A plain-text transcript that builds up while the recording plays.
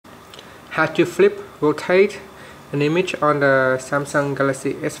How to flip, rotate an image on the Samsung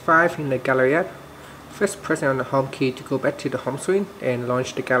Galaxy S5 in the Gallery app. First, press on the home key to go back to the home screen and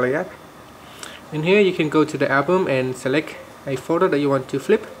launch the Gallery app. In here you can go to the album and select a photo that you want to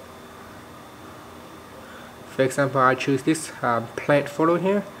flip. For example, I choose this plant photo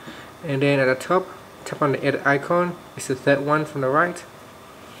here, and then at the top, tap on the edit icon. It's the third one from the right.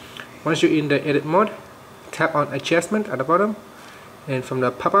 Once you're in the edit mode, tap on adjustment at the bottom, and from the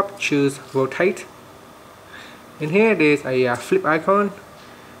pop-up choose rotate. In here there's a flip icon,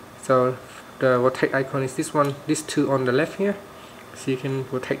 so the rotate icon is this one, these two on the left here, so you can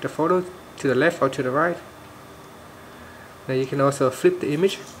rotate the photo to the left or to the right. Now you can also flip the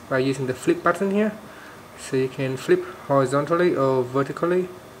image by using the flip button here, so you can flip horizontally or vertically.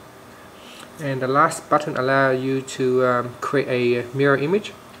 And the last button allows you to create a mirror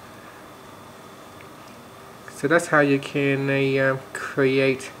image. So that's how you can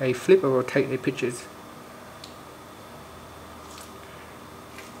create a flip or rotate a pictures.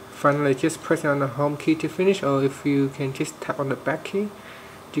 Finally, just press on the home key to finish, or if you can just tap on the back key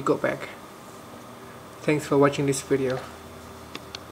to go back. Thanks for watching this video.